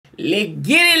Let's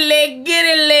get it, let's get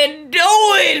it, let's do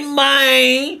it,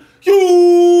 man. You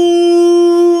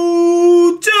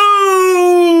too.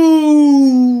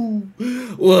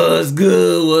 What's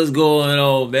good? What's going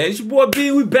on, man? It's your boy B.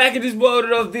 We back in this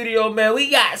molded up video, man. We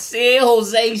got San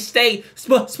Jose State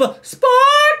Spartans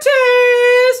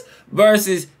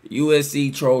versus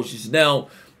USC Trojans. Now,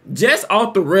 just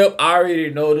off the rip, I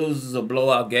already know this is a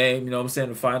blowout game. You know what I'm saying?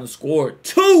 The final score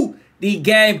to the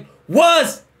game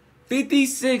was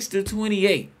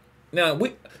 56-28. Now,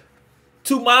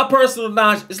 to my personal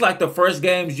knowledge, it's like the first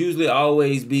games usually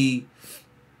always be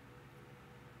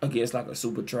against like a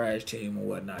super trash team or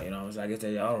whatnot. You know what I'm saying? I guess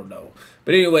I don't know.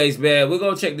 But anyways, man, we're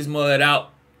going to check this mud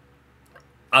out.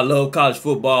 I love college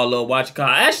football. I love watching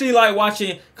college. I actually like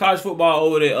watching college football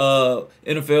over the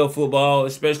NFL football,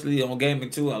 especially on gaming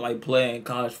too. I like playing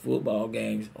college football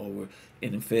games over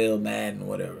NFL, Madden,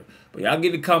 whatever. But y'all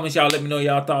get in the comments. Y'all let me know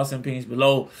y'all thoughts and opinions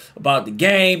below about the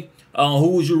game.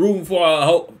 Who was you rooting for? I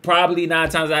hope probably 9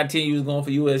 times out of 10 you was going for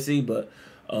USC. But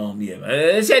yeah, man.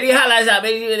 Let's check these highlights out.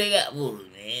 Make sure they got moves,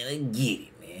 man. Let's get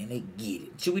it, man. Let's get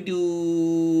it. Should we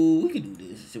do? We can do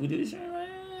this. Should we do this? I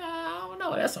don't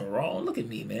know. That's a wrong. Look at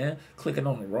me, man. Clicking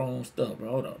on the wrong stuff, bro.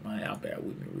 Hold up, man. Y'all bear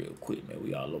with me real quick, man.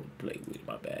 We all over the place with it.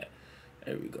 My bad.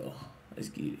 There we go. Let's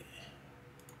get it.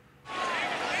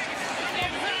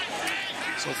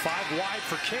 So 5 wide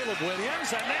for Caleb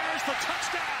Williams, and there's the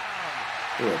touchdown.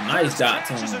 Oh, nice dot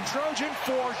to him. Is a Trojan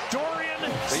for Dorian.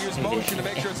 They use motion to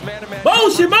make sure it's man-to-man.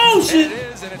 Motion. And it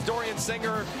is, and it's Dorian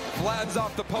Singer flattens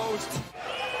off the post.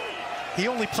 He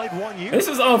only played 1 year. This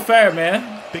is unfair,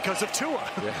 man. Because of Tua.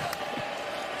 Yeah.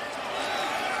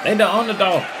 They the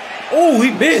underdog. Oh, he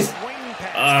missed.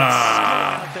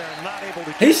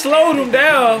 He slowed him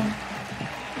down.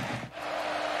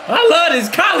 I love this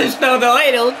college though. I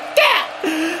ain't no cap.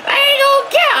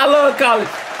 I love college.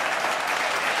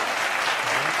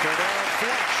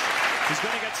 He's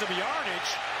going to get some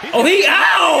yardage. Oh, he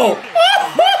out.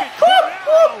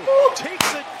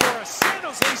 Takes it for a San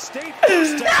Jose State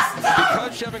first down.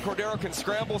 Because Chevin Cordero can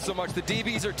scramble so much, the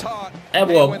DBs are taught. That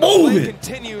boy when the play moving.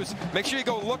 continues, make sure you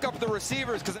go look up the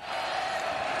receivers.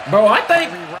 Bro, I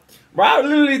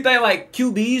literally think like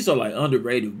QBs are like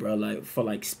underrated, bro. Like for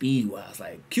like speed wise,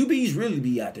 like QBs really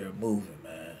be out there moving,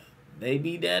 man. They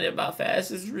be down there about fast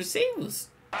as receivers.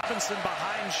 Robinson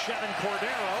behind Chevin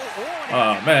Cordero.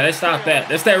 Oh man, let's stop that.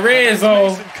 That's that red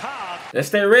zone. That's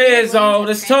that red zone.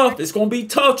 That's tough. It's gonna be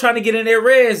tough trying to get in that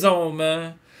red zone,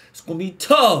 man. It's gonna be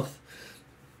tough.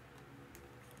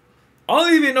 I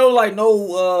don't even know like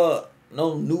no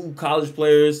new college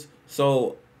players.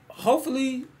 So hopefully,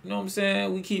 you know what I'm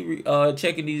saying, we keep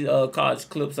checking these college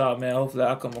clips out, man. Hopefully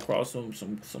I come across some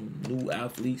new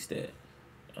athletes that,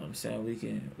 you know what I'm saying, we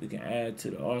can add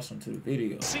to the arsenal to the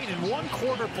video. Seen in 1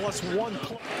 quarter plus 1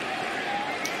 play.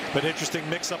 But interesting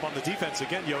mix-up on the defense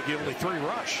again, Yogi. Only 3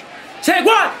 rush. Check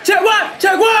one! Check one!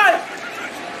 Check one!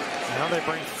 Now they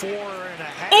bring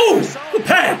 4.5. Oh! The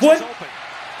pack, boy!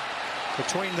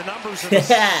 Between the numbers and the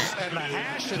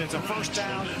hash, and it's a first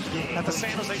down at the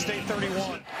San Jose State 31.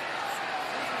 All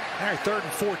right, 3rd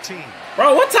and 14.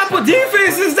 Bro, what type of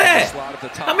defense is that?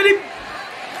 How many?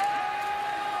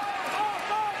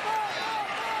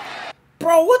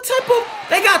 Bro, what type of?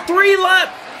 They got 3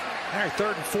 left. All right,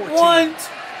 3rd and 14. 1.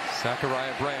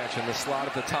 Zachariah Branch in the slot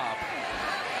at the top.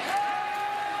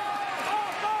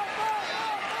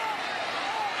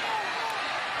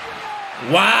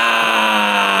 Wow.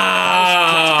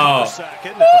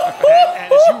 And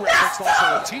as you referenced, also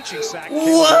a teaching sack.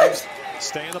 What?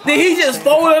 Stay in the Did he just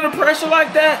fold under pressure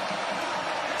like that?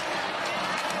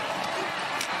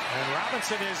 And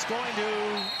Robinson is going to,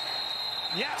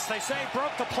 yes, they say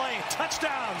broke the play.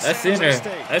 Touchdown. That's in there.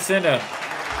 That's in there.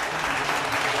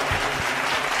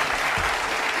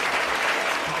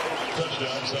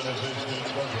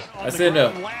 That's in there.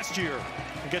 Last year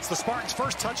gets the Spartans'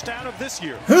 first touchdown of this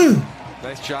year.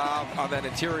 Nice job on that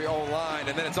interior O-line,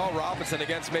 and then it's all Robinson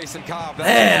against Mason Cobb.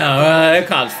 Damn, that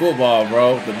college football,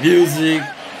 bro. The music,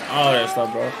 all that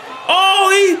stuff, bro.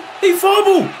 Oh, he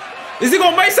fumbled. Is he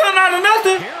gonna make something out of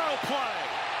nothing? Hero play.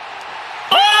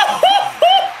 Oh!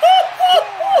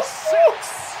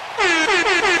 6.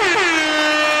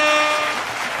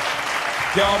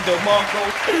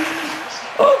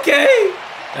 Okay.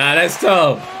 Nah, that's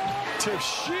tough. To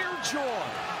sheer joy.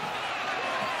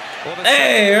 Well,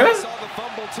 hey, saw the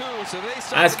fumble too, so they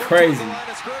that's crazy.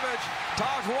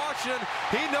 Taj Washington,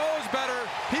 he knows better.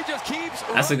 He just keeps.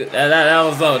 That's a good. That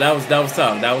was low. That was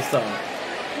tough. That was tough.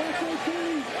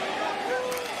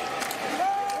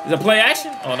 Is it play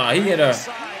action? Oh no, he hit her.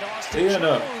 He hit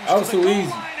her. That was too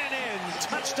easy.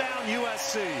 Touchdown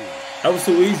USC. That was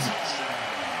too easy.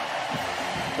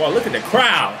 Boy, look at the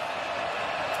crowd.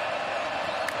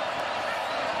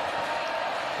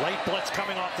 Late blitz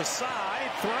coming off the side.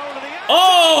 Throw to the end.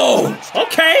 Oh,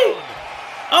 okay.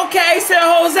 Okay, San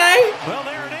Jose. Well,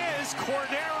 there it is.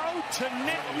 Cordero to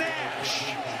Nick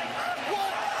Nash.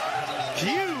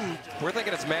 Huge. We're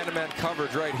thinking it's man-to-man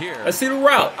coverage right here. Let's see the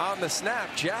route. But on the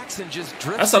snap, Jackson just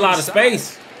drifts. That's a lot of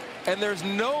space. And there's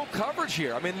no coverage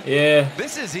here. I mean, yeah,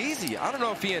 this is easy. I don't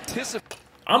know if he anticipates.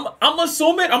 I'm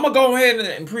assuming. I'm gonna go ahead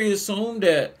and pre-assume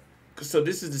that. So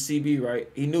this is the CB, right?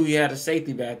 He knew he had a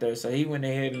safety back there, so he went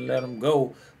ahead and let him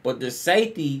go. But the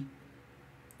safety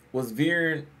was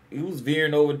veering. He was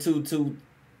veering over to the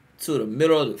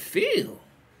middle of the field.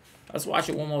 Let's watch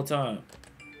it one more time.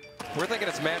 We're thinking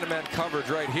it's man-to-man coverage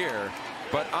right here,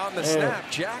 but on the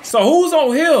snap, Jackson. So who's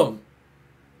on him?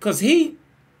 Cause he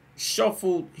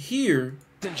shuffled here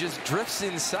and just drifts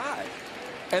inside,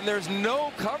 and there's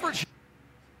no coverage.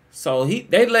 So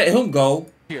they let him go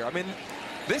Here, I mean,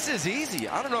 this is easy.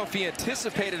 I don't know if he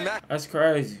anticipated Max. That's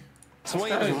crazy.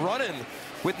 Williams running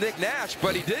with Nick Nash,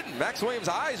 but he didn't. Max Williams'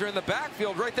 eyes are in the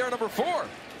backfield right there, number 4.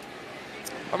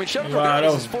 I mean, Shepard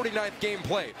Cordero is his 49th game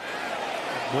played.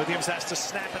 Williams has to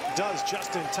snap it, does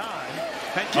just in time.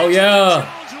 And oh, yeah.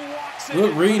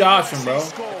 Good read option, bro.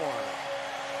 Go, go.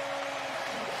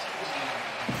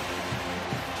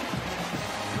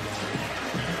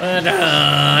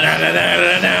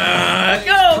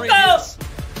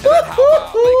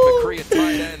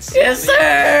 Yes,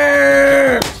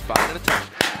 sir.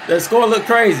 The score look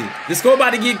crazy. The score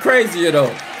about to get crazier, though.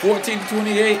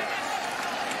 14-28.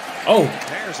 Oh.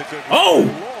 There's a good oh.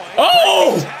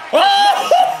 Oh. Oh.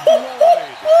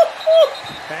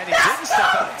 And he didn't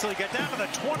step out until he got down to the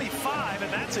 25,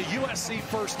 and that's a USC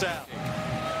first down.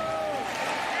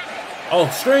 Oh,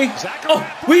 string. Oh,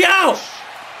 we out.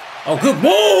 Oh, good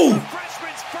move.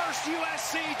 Freshman's first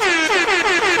USC.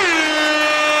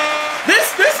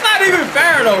 This not even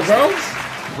fair, though, bro.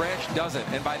 Branch doesn't,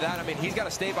 and by that I mean he's got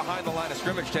to stay behind the line of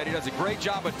scrimmage. Ted, he does a great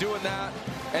job of doing that,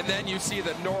 and then you see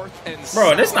the north and bro,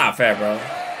 south. this not fair, bro.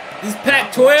 This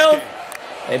Pac-12.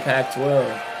 They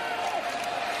Pac-12.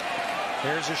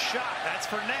 There's a shot. That's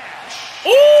for Nash.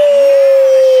 Ooh!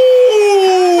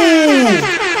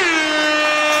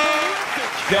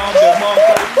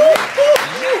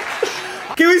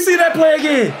 Can we see that play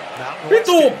again? He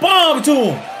threw a bomb to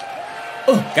him.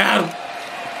 Got him.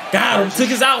 Got him. Took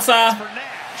his outside.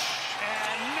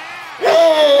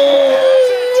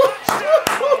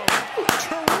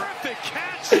 Terrific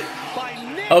catch by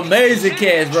Nick. Amazing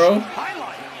catch, bro.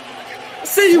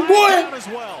 See you, boy.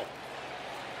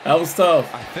 That was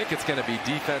tough. I think it's going to be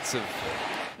defensive.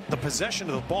 The possession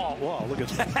of the ball. Whoa, look at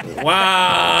that.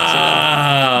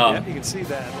 Wow. Yeah, you can see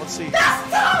that. Let's see.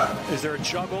 Is there a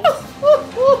juggle?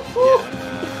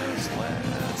 Yes,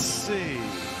 let's see.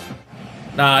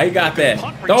 Nah, he got that.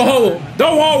 Don't hold him.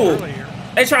 Don't hold him.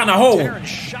 They trying to hold him.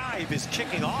 Shive is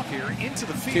kicking off here into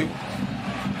the field.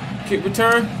 Kick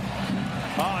return.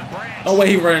 No way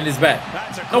he running his back.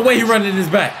 No way he running his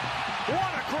back. What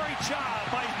a great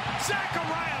job by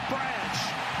Zachariah Branch.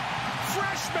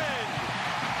 Freshman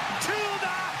to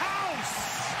the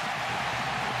house.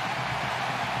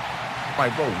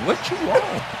 Like, bro, what you want?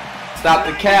 Stop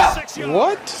the cap.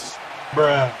 What?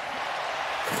 Bruh.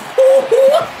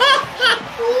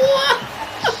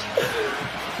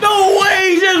 No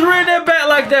way he just ran that back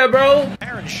like that, bro.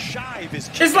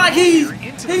 It's like he's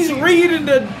reading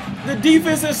the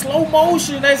defense in slow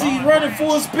motion as he's running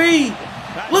full speed.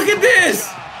 Look at this.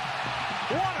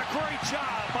 What a great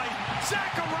job by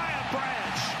Zachariah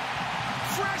Branch.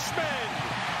 Freshman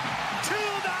to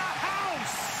the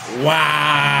house.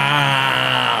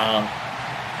 Wow.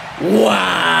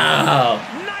 Wow.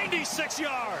 96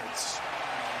 yards.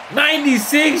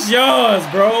 96 yards,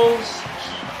 bro.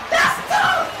 That's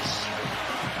tough.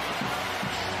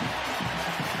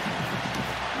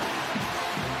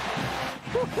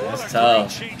 That's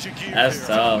tough. That's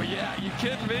tough. Yeah, you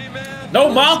kidding me, man?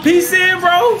 No mouthpiece in,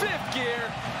 bro. Fifth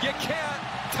gear, you can't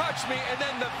touch me, and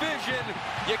then the vision,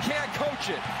 you can't coach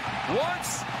it.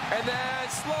 Once, and then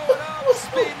slow it up,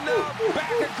 speeding up,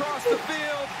 back across the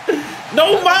field.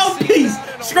 No mouthpiece.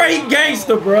 Straight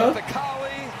gangster, bro. The collie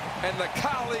and the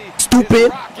collie.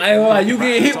 Stupid. Hey, you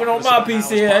get hit with no mouthpiece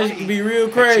here. That can be real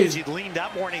crazy. He leaned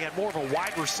out more and he had more of a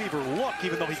wide receiver look,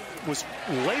 even though he was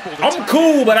labeled. I'm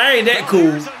cool, but I ain't that cool.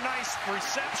 You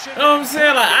know what I'm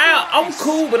saying? Like I'm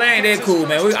cool, but I ain't that cool,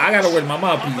 man. I gotta wear my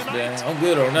mouthpiece, man. I'm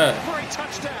good on that.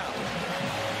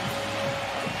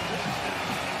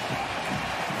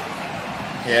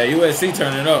 Yeah, USC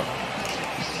turning up.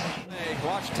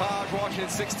 Watch Taj, Washington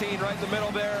 16 right in the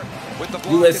middle there with the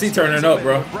USC turning up,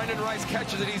 bro. Brendan Rice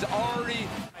catches it. He's already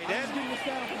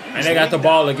And they got the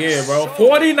ball again, bro.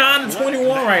 49-21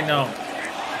 right now.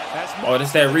 Oh,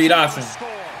 that's that read option.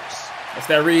 That's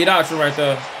that read option right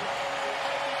there.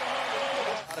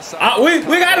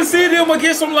 We got to see them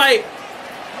against some, like,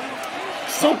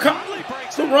 some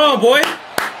run, boy.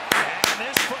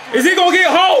 Is he going to get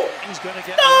hold?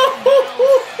 No.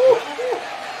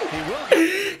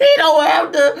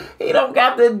 He don't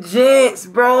got the jets,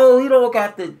 bro. He don't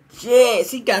got the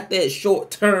jets. He got that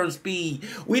short-term speed.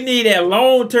 We need that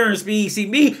long-term speed. See,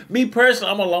 me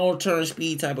personally, I'm a long-term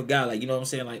speed type of guy. Like, you know what I'm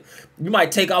saying? Like, you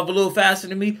might take off a little faster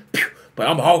than me, but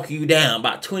I'm hawking you down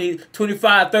about 20,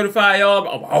 25, 35 yards.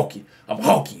 I'm hawking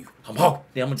you.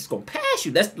 Then I'm just gonna pass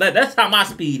you. That's how my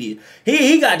speed is.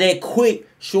 He got that quick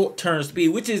short-term speed,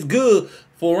 which is good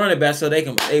for running back, so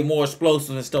they more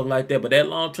explosive and stuff like that. But that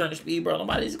long-term speed, bro,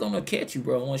 nobody's gonna catch you,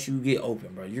 bro. Once you get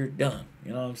open, bro, you're done.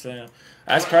 You know what I'm saying?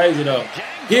 That's crazy though.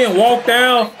 He didn't walk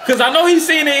down because I know he's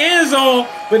seen the end zone,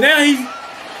 but now he's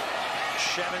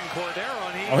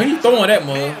he's throwing that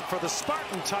mug for the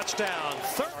Spartan touchdown.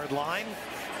 Third line,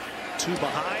 2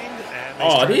 behind.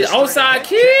 And these outside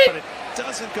kid. But it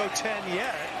doesn't go 10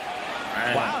 yet.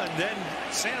 Man. Wow, and then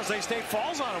San Jose State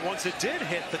falls on it once it did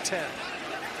hit the 10.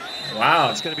 Wow.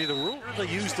 That's going to be the rule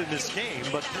used in this game,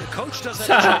 but the coach doesn't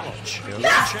challenge.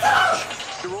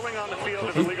 The ruling on the field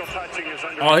of illegal touching is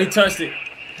under. He touched it.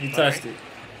 He touched it.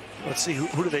 Let's see,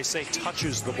 who do they say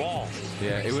touches the ball?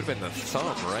 Yeah, it would have been the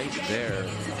thumb right there.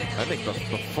 I think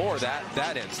before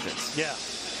that instance. Yeah.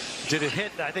 Did it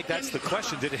hit? I think that's the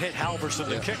question. Did it hit Halverson,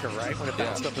 the kicker, right, when it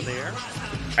bounced up in the air?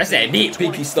 That's that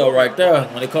nitpicky stuff right there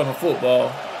when it comes to football.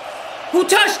 Who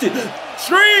touched it?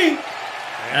 String!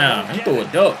 Damn, he threw a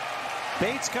duck.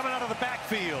 Bates coming out of the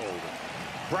backfield.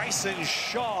 Bryson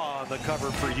Shaw on the cover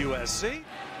for USC.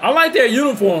 I like their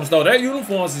uniforms, though. Their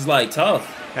uniforms is, like,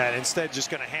 tough. And instead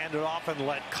just going to hand it off and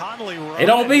let Conley run. It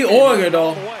don't be Oregon,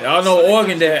 though. Y'all know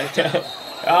Oregon that.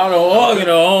 Y'all know Oregon,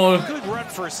 though. Good run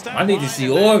for a step. I need to see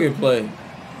Oregon play.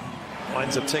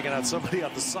 Winds up taking out somebody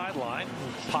on the sideline.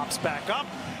 Pops back up.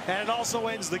 And it also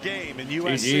ends the game in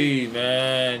USC. GG,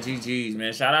 man. GG's,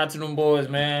 man. Shout out to them boys,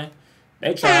 man.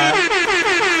 They tried.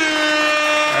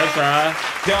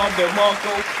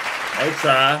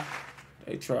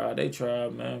 They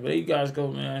tried, man. But there you guys go,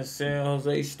 man. San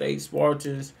Jose State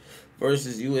Spartans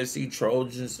versus USC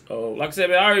Trojans. Like I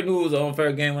said, man, I already knew it was an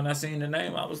unfair game when I seen the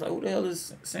name. I was like, who the hell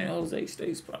is San Jose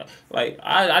State Spartans? Like,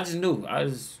 I just knew. I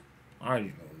already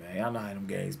knew, man. Y'all know how them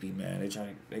games be, man.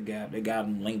 They got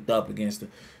them linked up against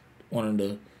one of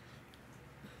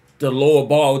the lower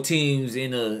ball teams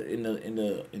in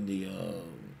the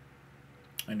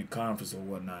conference or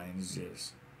whatnot. And it's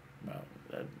just,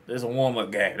 that's a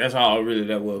warm-up game. That's how really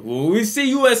that was. When we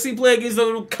see USC play against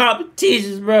those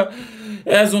competitions, bro,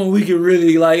 that's when we can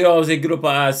really, like, you know what I'm saying, get up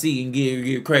our seat and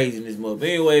get crazy in this month. But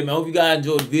anyway, man, hope you guys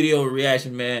enjoyed the video and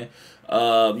reaction, man.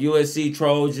 USC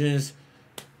Trojans,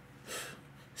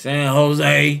 San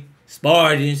Jose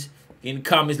Spartans. In the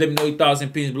comments, let me know your thoughts and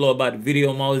opinions below about the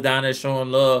video. I'm always down there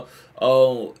showing love.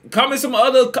 Comment some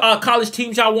other college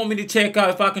teams y'all want me to check out.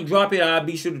 If I can drop it, I'll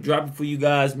be sure to drop it for you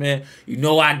guys, man. You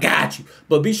know I got you.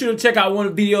 But be sure to check out one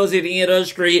of the videos at the end of the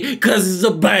screen, because it's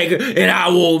a banger, and I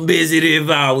won't miss it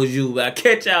if I was you. I'll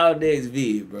catch y'all next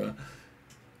video, bro.